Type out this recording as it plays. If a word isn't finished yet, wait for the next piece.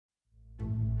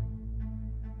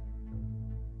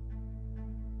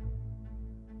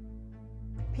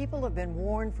People have been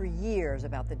warned for years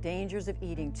about the dangers of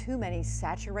eating too many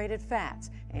saturated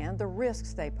fats and the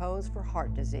risks they pose for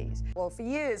heart disease. Well, for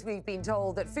years we've been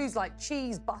told that foods like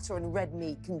cheese, butter and red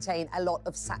meat contain a lot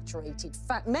of saturated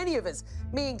fat. Many of us,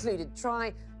 me included,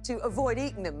 try to avoid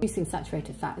eating them. Reducing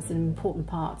saturated fat is an important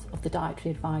part of the dietary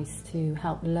advice to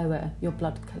help lower your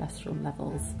blood cholesterol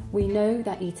levels. We know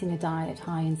that eating a diet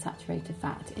high in saturated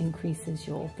fat increases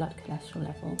your blood cholesterol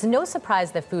levels. It's no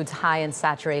surprise that foods high in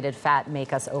saturated fat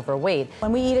make us overweight.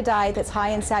 When we eat a diet that's high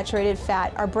in saturated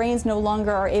fat, our brains no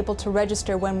longer are able to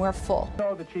register when we're full. You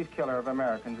know, the chief killer of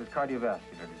Americans is cardiovascular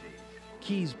disease.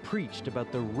 Keyes preached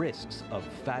about the risks of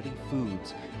fatty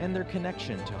foods and their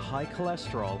connection to high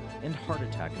cholesterol and heart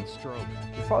attack and stroke.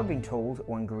 We've probably been told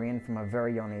or ingrained from a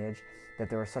very young age that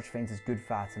there are such things as good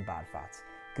fats and bad fats,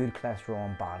 good cholesterol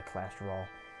and bad cholesterol.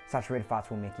 Saturated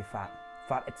fats will make you fat.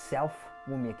 Fat itself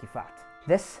will make you fat.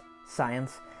 This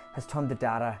science has turned the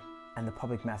data and the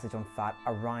public message on fat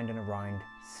around and around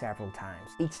several times,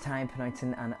 each time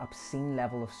pronouncing an obscene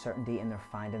level of certainty in their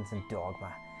findings and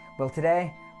dogma. Well,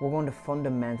 today we're going to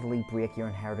fundamentally break your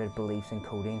inherited beliefs and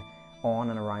coding on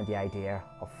and around the idea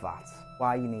of fats,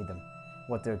 why you need them,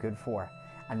 what they're good for,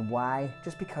 and why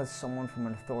just because someone from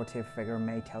an authoritative figure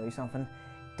may tell you something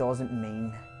doesn't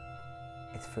mean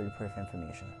it's foolproof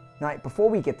information. Now, before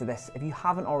we get to this, if you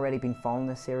haven't already been following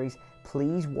this series,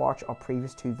 please watch our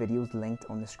previous two videos linked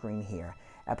on the screen here.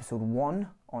 Episode 1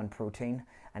 on protein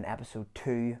and episode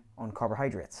 2 on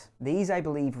carbohydrates. These, I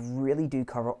believe, really do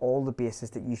cover all the bases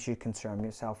that you should concern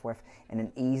yourself with in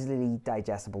an easily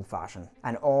digestible fashion.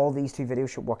 And all these two videos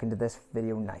should work into this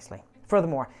video nicely.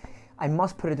 Furthermore, I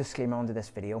must put a disclaimer onto this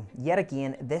video. Yet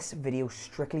again, this video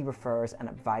strictly refers and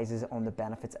advises on the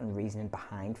benefits and reasoning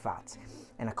behind fats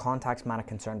in a context matter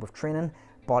concerned with training,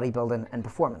 bodybuilding and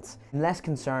performance. I'm less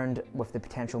concerned with the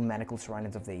potential medical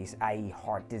surroundings of these, i.e.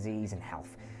 heart disease and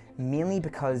health, mainly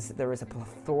because there is a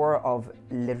plethora of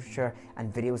literature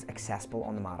and videos accessible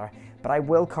on the matter, but I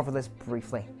will cover this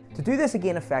briefly. To do this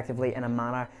again effectively in a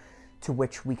manner to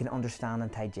which we can understand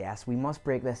and digest, we must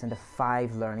break this into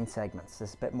 5 learning segments. This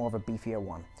is a bit more of a beefier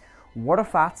one. What are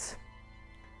fats?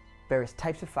 Various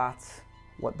types of fats,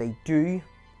 what they do,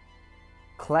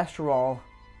 cholesterol,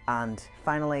 and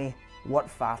finally, what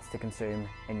fats to consume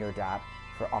in your diet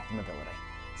for optimability.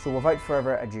 So without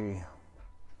further ado,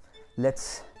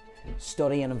 let's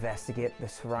study and investigate the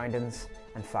surroundings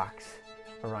and facts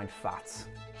around fats.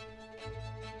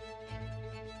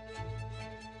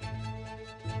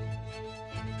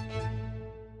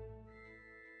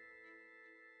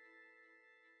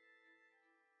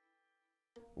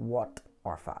 What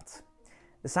are fats?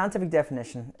 The scientific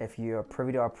definition, if you are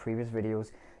privy to our previous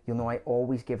videos, you'll know I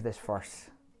always give this first,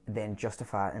 then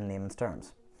justify it in layman's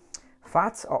terms.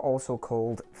 Fats are also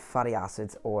called fatty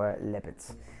acids or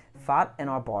lipids. Fat in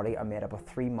our body are made up of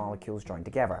 3 molecules joined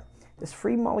together. This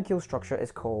 3 molecule structure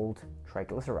is called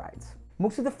triglycerides.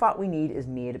 Most of the fat we need is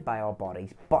made by our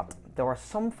bodies, but there are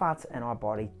some fats in our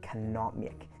body cannot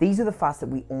make. These are the fats that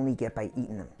we only get by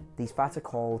eating them. These fats are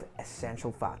called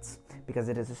essential fats because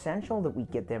it is essential that we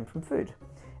get them from food.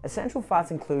 Essential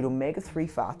fats include omega-3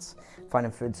 fats found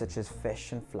in foods such as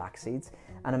fish and flax seeds,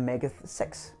 and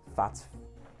omega-6 fats.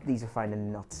 These are found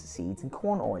in nuts, seeds, and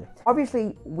corn oil.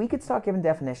 Obviously, we could start giving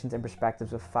definitions and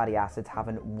perspectives of fatty acids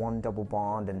having 1 double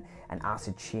bond and an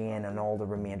acid chain and all the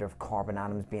remainder of carbon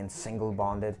atoms being single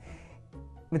bonded.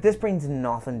 But this brings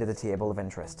nothing to the table of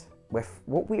interest. With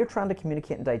what we are trying to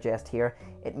communicate and digest here,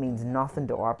 it means nothing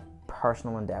to our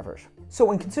personal endeavors.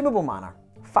 So in consumable manner,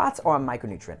 fats are a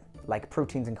micronutrient, like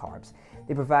proteins and carbs.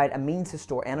 They provide a means to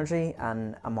store energy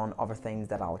and among other things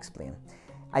that I'll explain.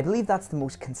 I believe that's the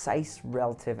most concise,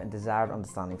 relative and desired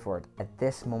understanding for it at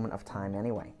this moment of time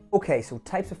anyway. Okay, so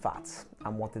types of fats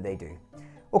and what do they do?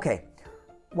 Okay,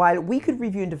 while we could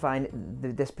review and define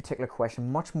this particular question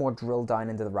much more drilled down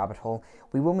into the rabbit hole,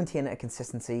 we will maintain a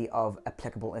consistency of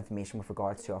applicable information with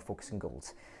regards to our focus and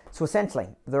goals. So essentially,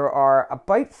 there are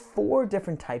about 4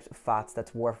 different types of fats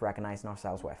that's worth recognizing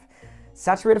ourselves with.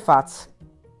 Saturated fats,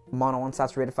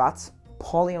 monounsaturated fats,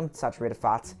 polyunsaturated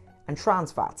fats, and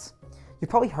trans fats. You've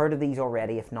probably heard of these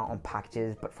already, if not on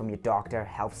packages, but from your doctor,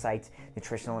 health sites,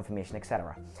 nutritional information,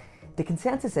 etc. The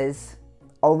consensus is,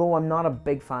 although I'm not a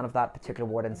big fan of that particular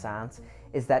word in science,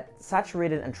 is that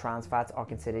saturated and trans fats are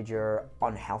considered your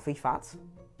unhealthy fats,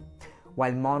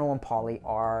 while mono and poly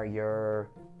are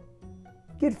your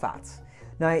good fats.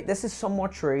 Now, this is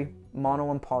somewhat true.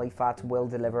 Mono and poly fats will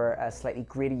deliver a slightly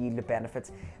greater yield of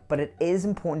benefits, but it is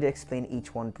important to explain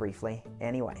each one briefly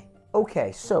anyway.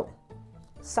 Okay, so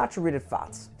saturated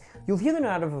fats. You'll hear the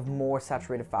narrative of more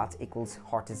saturated fats equals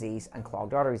heart disease and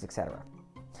clogged arteries, etc.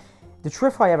 The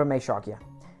truth, however, may shock you.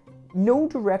 No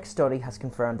direct study has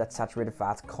confirmed that saturated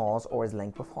fats cause or is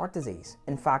linked with heart disease.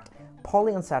 In fact,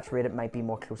 polyunsaturated might be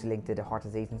more closely linked to heart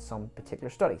disease in some particular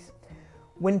studies.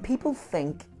 When people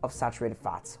think of saturated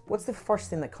fats, what's the first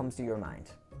thing that comes to your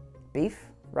mind? Beef,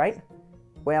 right?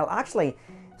 Well, actually,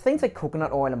 things like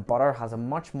coconut oil and butter has a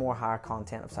much more higher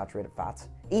content of saturated fats.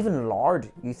 Even lard,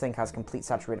 you think, has complete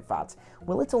saturated fats.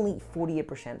 Well, it's only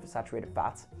 48% of saturated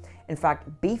fats. In fact,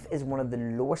 beef is one of the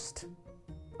lowest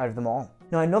out of them all.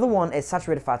 Now, another one is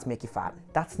saturated fats make you fat.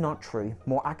 That's not true.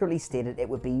 More accurately stated, it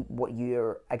would be what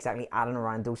you're exactly adding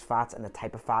around those fats and the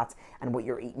type of fats and what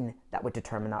you're eating that would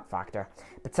determine that factor.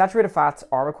 But saturated fats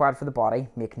are required for the body,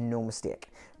 make no mistake.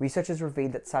 Research has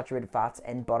revealed that saturated fats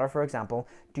in butter, for example,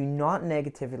 do not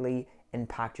negatively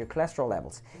impact your cholesterol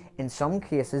levels. In some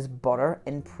cases, butter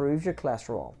improves your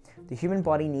cholesterol. The human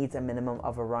body needs a minimum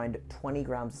of around 20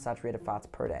 grams of saturated fats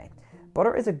per day.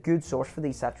 Butter is a good source for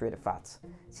these saturated fats.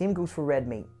 Same goes for red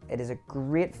meat. It is a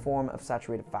great form of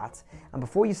saturated fats. And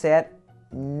before you say it,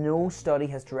 no study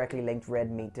has directly linked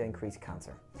red meat to increased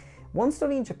cancer. One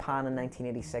study in Japan in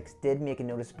 1986 did make a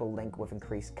noticeable link with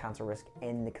increased cancer risk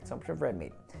in the consumption of red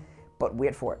meat. But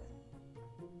wait for it.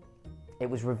 It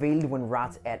was revealed when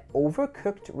rats ate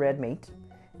overcooked red meat,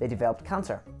 they developed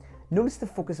cancer. Notice the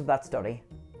focus of that study,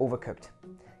 overcooked.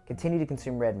 Continue to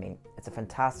consume red meat. It's a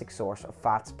fantastic source of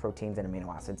fats, proteins, and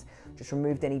amino acids. Just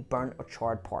remove any burnt or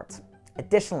charred parts.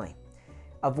 Additionally,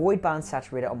 avoid banned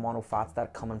saturated or mono fats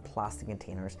that come in plastic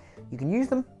containers. You can use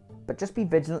them, but just be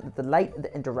vigilant that the light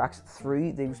that interacts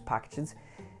through those packages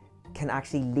can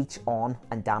actually leach on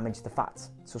and damage the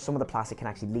fats. So some of the plastic can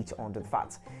actually leach onto the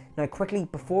fats. Now quickly,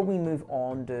 before we move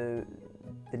on to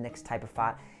the next type of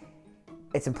fat,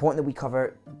 it's important that we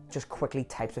cover just quickly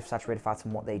types of saturated fats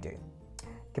and what they do.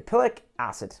 Caprylic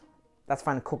acid, that's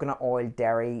found in coconut oil,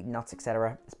 dairy, nuts,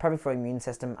 etc. It's perfect for the immune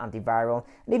system, antiviral,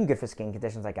 and even good for skin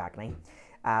conditions like acne.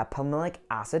 Palmilic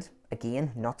acid, again,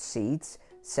 nuts, seeds.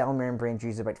 Cell membranes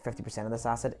use about 50% of this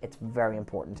acid. It's very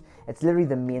important. It's literally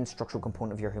the main structural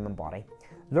component of your human body.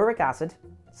 Lauric acid,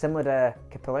 similar to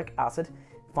caprylic acid,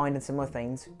 found in similar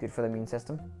things, good for the immune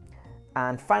system.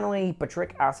 And finally,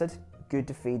 butyric acid, good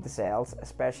to feed the cells,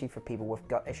 especially for people with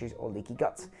gut issues or leaky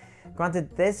guts.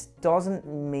 Granted, this doesn't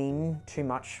mean too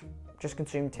much. Just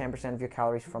consume 10% of your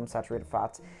calories from saturated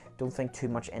fats. Don't think too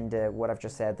much into what I've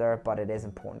just said there, but it is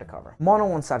important to cover.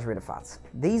 Monounsaturated fats.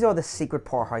 These are the secret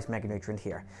powerhouse meganutrient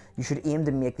here. You should aim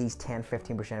to make these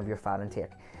 10-15% of your fat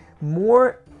intake.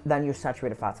 More than your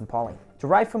saturated fats and poly.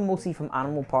 Derived mostly from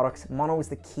animal products, mono is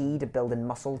the key to building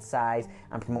muscle size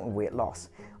and promoting weight loss.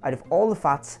 Out of all the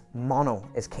fats, mono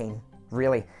is king,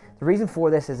 really. The reason for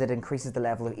this is it increases the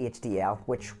level of HDL,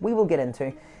 which we will get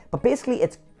into, but basically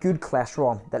it's good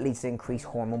cholesterol that leads to increased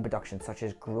hormone production, such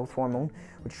as growth hormone,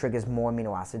 which triggers more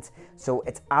amino acids. So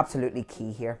it's absolutely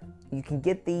key here. You can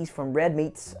get these from red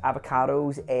meats,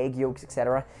 avocados, egg yolks,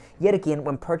 etc. Yet again,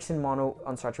 when purchasing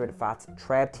monounsaturated fats,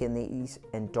 try obtain these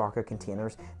in darker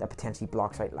containers that potentially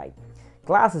blocks out light.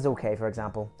 Glass is okay, for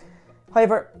example.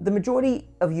 However, the majority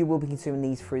of you will be consuming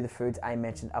these through the foods I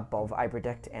mentioned above, I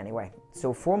predict anyway.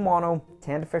 So for mono,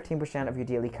 10 to 15% of your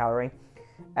daily calorie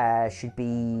should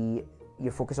be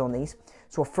your focus on these.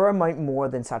 So a fair amount more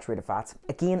than saturated fats.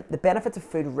 Again, the benefits of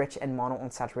food rich in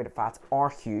monounsaturated fats are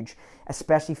huge,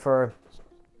 especially for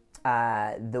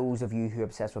those of you who are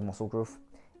obsessed with muscle growth.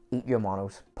 Eat your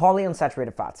monos.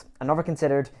 Polyunsaturated fats, another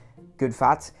considered good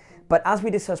fats, but as we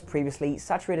discussed previously,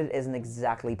 saturated isn't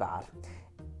exactly bad.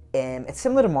 It's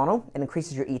similar to mono. It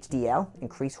increases your HDL,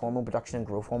 increased hormone production and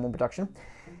growth hormone production.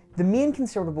 The main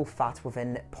considerable fats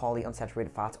within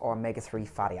polyunsaturated fats are omega-3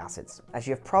 fatty acids. As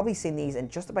you have probably seen these in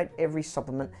just about every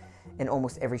supplement in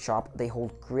almost every shop, they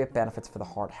hold great benefits for the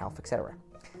heart health, etc.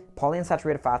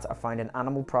 Polyunsaturated fats are found in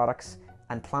animal products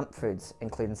and plant foods,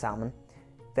 including salmon,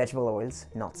 vegetable oils,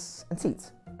 nuts, and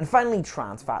seeds. And finally,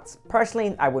 trans fats.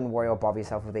 Personally, I wouldn't worry or bother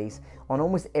yourself with these. On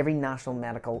almost every national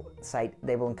medical site,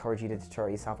 they will encourage you to deter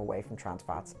yourself away from trans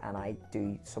fats, and I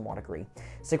do somewhat agree.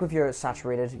 Stick with your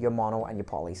saturated, your mono, and your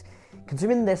polys.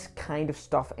 Consuming this kind of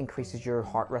stuff increases your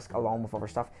heart risk along with other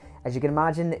stuff. As you can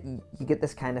imagine, you get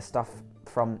this kind of stuff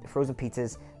from frozen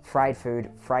pizzas, fried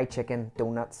food, fried chicken,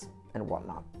 donuts, and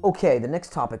whatnot. Okay, the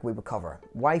next topic we will cover,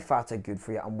 why fats are good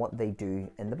for you and what they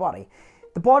do in the body.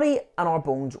 The body and our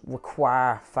bones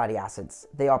require fatty acids.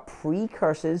 They are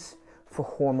precursors for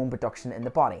hormone production in the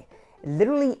body.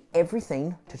 Literally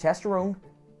everything, testosterone,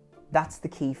 that's the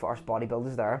key for us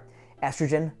bodybuilders there.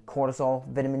 Estrogen, cortisol,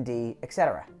 vitamin D,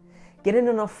 etc. Getting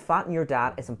enough fat in your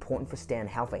diet is important for staying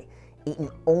healthy. Eating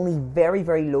only very,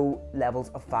 very low levels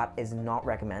of fat is not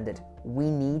recommended.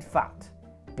 We need fat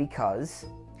because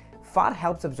fat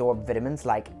helps absorb vitamins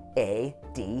like A,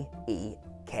 D, E,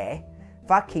 K.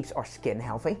 Fat keeps our skin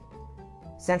healthy.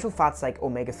 Essential fats like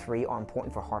omega-3 are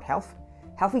important for heart health.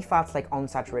 Healthy fats like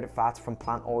unsaturated fats from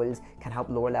plant oils can help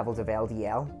lower levels of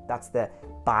LDL. That's the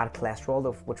bad cholesterol,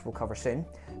 of which we'll cover soon.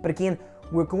 But again,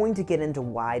 we're going to get into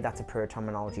why that's a poor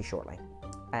terminology shortly.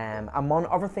 Among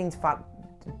other things fat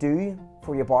do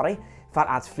for your body, fat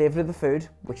adds flavour to the food,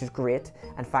 which is great,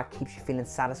 and fat keeps you feeling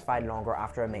satisfied longer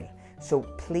after a meal. So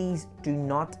please do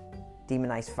not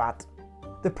demonise fat.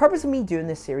 The purpose of me doing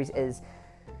this series is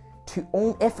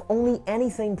to, if only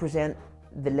anything, present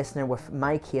the listener with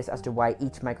my case as to why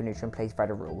each micronutrient plays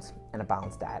vital roles in a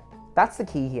balanced diet. That's the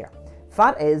key here.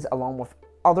 Fat is, along with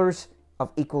others,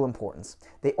 of equal importance.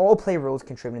 They all play roles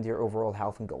contributing to your overall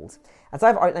health and goals. As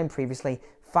I've outlined previously,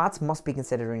 fats must be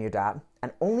considered in your diet,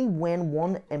 and only when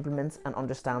one implements and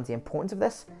understands the importance of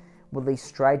this will they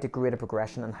stride to greater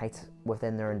progression and heights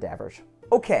within their endeavours.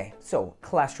 Okay, so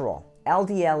cholesterol,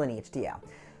 LDL and HDL.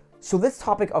 So this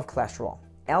topic of cholesterol,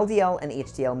 LDL and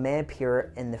HDL may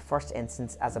appear in the first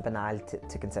instance as a banal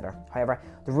to consider. However,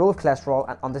 the role of cholesterol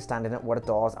and understanding it, what it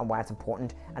does and why it's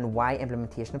important and why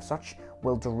implementation of such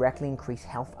will directly increase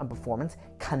health and performance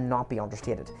cannot be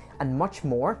understated. And much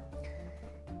more,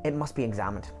 it must be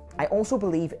examined. I also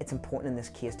believe it's important in this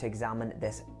case to examine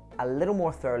this a little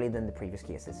more thoroughly than the previous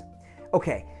cases.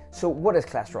 Okay, so what is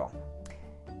cholesterol?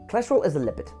 Cholesterol is a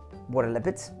lipid. What are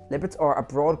lipids? Lipids are a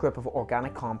broad group of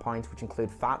organic compounds which include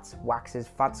fats, waxes,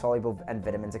 fat-soluble and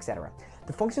vitamins, etc.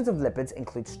 The functions of lipids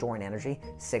include storing energy,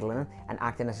 signaling, and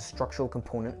acting as a structural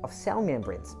component of cell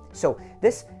membranes. So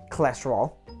this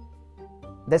cholesterol,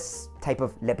 this type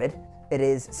of lipid, it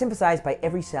is synthesized by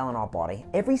every cell in our body.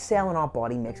 Every cell in our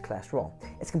body makes cholesterol.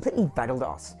 It's completely vital to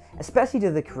us, especially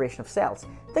to the creation of cells.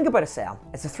 Think about a cell.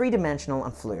 It's a three-dimensional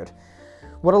and fluid.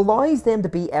 What allows them to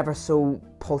be ever so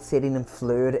pulsating and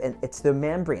fluid, it's their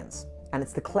membranes. And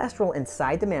it's the cholesterol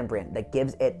inside the membrane that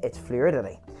gives it its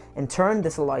fluidity. In turn,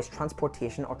 this allows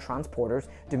transportation or transporters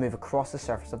to move across the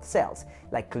surface of the cells,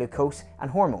 like glucose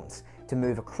and hormones, to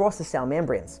move across the cell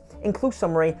membranes. In close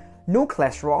summary, no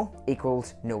cholesterol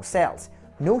equals no cells.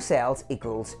 No cells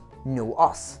equals no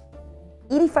us.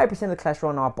 85% of the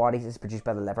cholesterol in our bodies is produced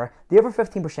by the liver. The other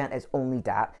 15% is only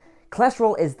diet.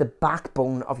 Cholesterol is the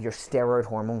backbone of your steroid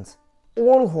hormones.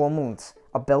 All hormones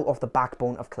are built off the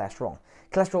backbone of cholesterol.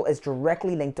 Cholesterol is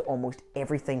directly linked to almost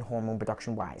everything hormone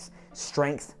production wise.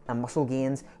 Strength and muscle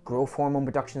gains, growth hormone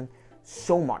production,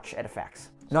 so much it affects.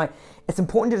 Now, it's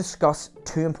important to discuss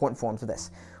two important forms of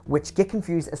this, which get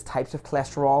confused as types of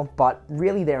cholesterol, but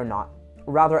really they're not.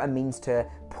 Rather a means to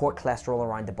port cholesterol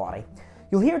around the body.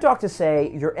 You'll hear doctors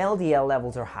say your LDL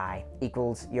levels are high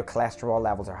equals your cholesterol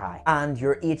levels are high, and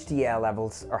your HDL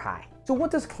levels are high. So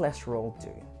what does cholesterol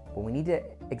do? Well, we need to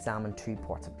examine two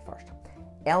parts of it first.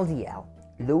 LDL,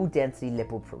 low density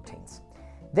lipoproteins.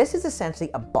 This is essentially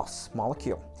a bus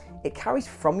molecule. It carries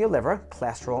from your liver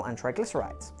cholesterol and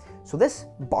triglycerides. So this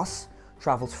bus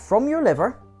travels from your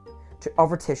liver to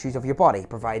other tissues of your body,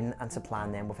 providing and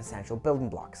supplying them with essential building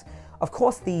blocks. Of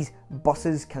course, these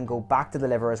buses can go back to the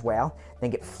liver as well, then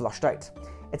get flushed out.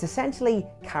 It's essentially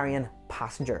carrying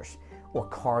passengers or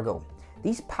cargo.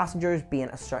 These passengers being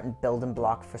a certain building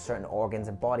block for certain organs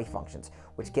and body functions,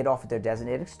 which get off at their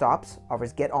designated stops,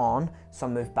 others get on,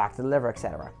 some move back to the liver,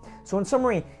 etc. So in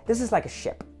summary, this is like a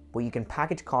ship where you can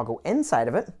package cargo inside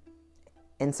of it,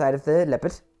 inside of the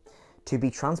lipid, to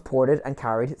be transported and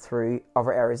carried through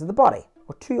other areas of the body,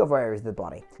 or to other areas of the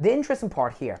body. The interesting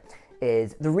part here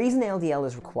is the reason LDL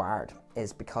is required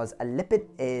is because a lipid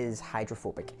is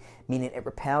hydrophobic, meaning it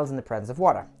repels in the presence of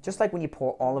water, just like when you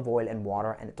pour olive oil in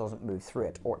water and it doesn't move through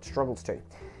it, or it struggles to.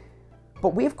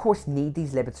 But we of course need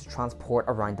these lipids to transport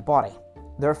around the body.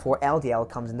 Therefore, LDL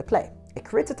comes into play. It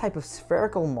creates a type of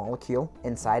spherical molecule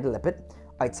inside a lipid,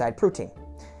 outside protein.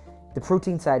 The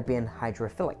protein side being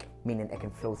hydrophilic, meaning it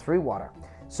can flow through water.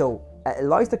 So it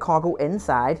allows the cargo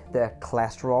inside, the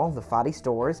cholesterol, the fatty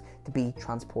stores, to be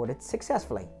transported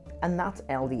successfully. And that's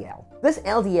LDL. This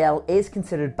LDL is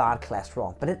considered bad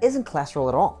cholesterol, but it isn't cholesterol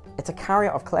at all. It's a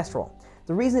carrier of cholesterol.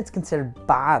 The reason it's considered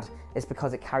bad is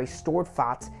because it carries stored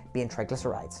fats, being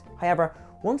triglycerides. However,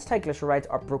 once triglycerides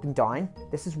are broken down,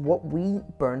 this is what we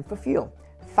burn for fuel,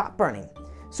 fat burning.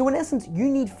 So in essence, you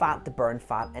need fat to burn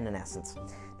fat in an essence.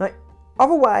 Now,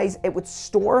 otherwise, it would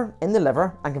store in the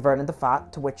liver and convert into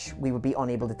fat, to which we would be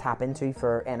unable to tap into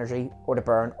for energy or to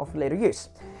burn or for later use.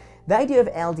 The idea of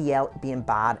LDL being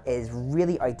bad is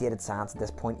really outdated science at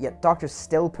this point, yet doctors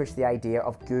still push the idea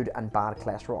of good and bad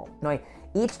cholesterol. Now,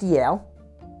 HDL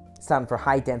standing for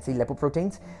high density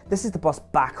lipoproteins. This is the bus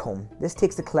back home. This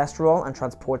takes the cholesterol and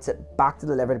transports it back to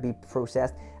the liver to be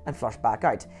processed and flushed back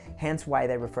out. Hence why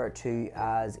they refer to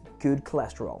as good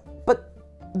cholesterol. But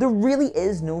there really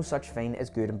is no such thing as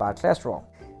good and bad cholesterol.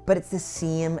 But it's the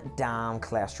same damn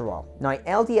cholesterol. Now,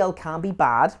 LDL can be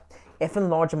bad if in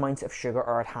large amounts of sugar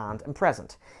are at hand and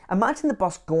present. Imagine the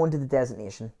bus going to the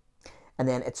destination and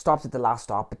then it stops at the last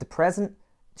stop, but the present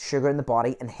sugar in the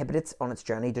body inhibits it on its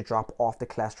journey to drop off the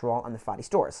cholesterol and the fatty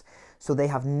stores. So they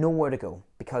have nowhere to go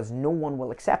because no one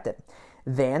will accept it.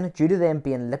 Then, due to them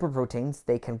being lipoproteins,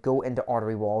 they can go into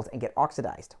artery walls and get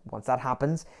oxidized. Once that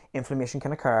happens, inflammation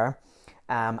can occur,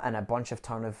 and a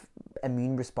ton of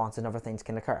immune response and other things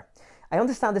can occur. I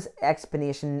understand this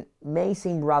explanation may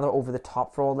seem rather over the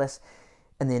top for all this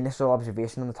in the initial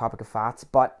observation on the topic of fats,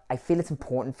 but I feel it's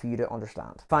important for you to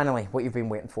understand. Finally, what you've been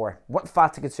waiting for: what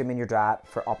fat to consume in your diet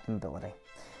for optimability.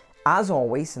 As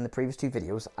always, in the previous 2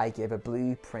 videos, I gave a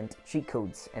blueprint cheat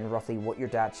codes and roughly what your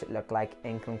diet should look like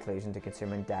in conclusion to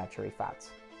consuming dietary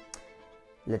fats.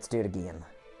 Let's do it again.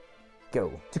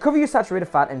 Go. To cover your saturated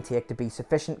fat intake to be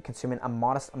sufficient, consuming a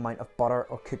modest amount of butter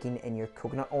or cooking in your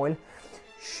coconut oil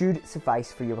should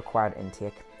suffice for your required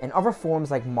intake. In other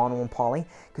forms like mono and poly,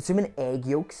 consuming egg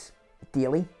yolks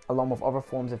daily, along with other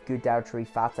forms of good dietary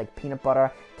fats like peanut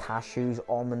butter, cashews,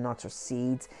 almond nuts or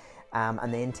seeds,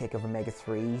 and the intake of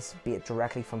omega-3s, be it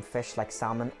directly from fish like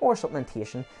salmon or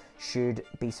supplementation, should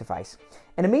be suffice.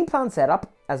 In a meal plan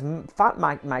setup, as fat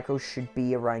macros should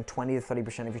be around 20 to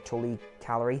 30% of your total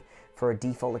calorie for a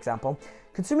default example,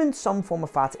 consuming some form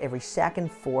of fats every 2nd,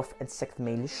 4th and 6th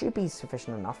meal should be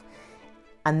sufficient enough.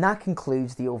 And that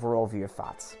concludes the overall view of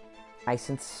fats. I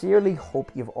sincerely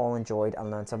hope you've all enjoyed and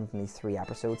learned something from these 3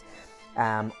 episodes,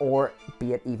 or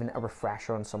be it even a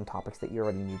refresher on some topics that you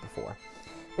already knew before.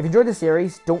 If you enjoyed the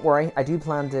series, don't worry, I do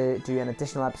plan to do an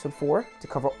additional episode 4 to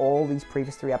cover all these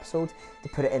previous 3 episodes, to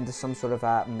put it into some sort of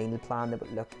a meal plan that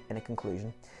would look in a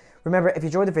conclusion. Remember, if you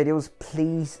enjoyed the videos,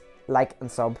 please like and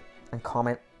sub and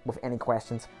comment with any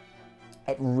questions.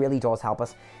 It really does help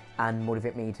us and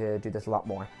motivate me to do this a lot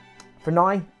more. For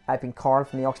now, I've been Karl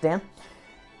from the Ox Den.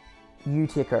 You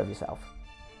take care of yourself.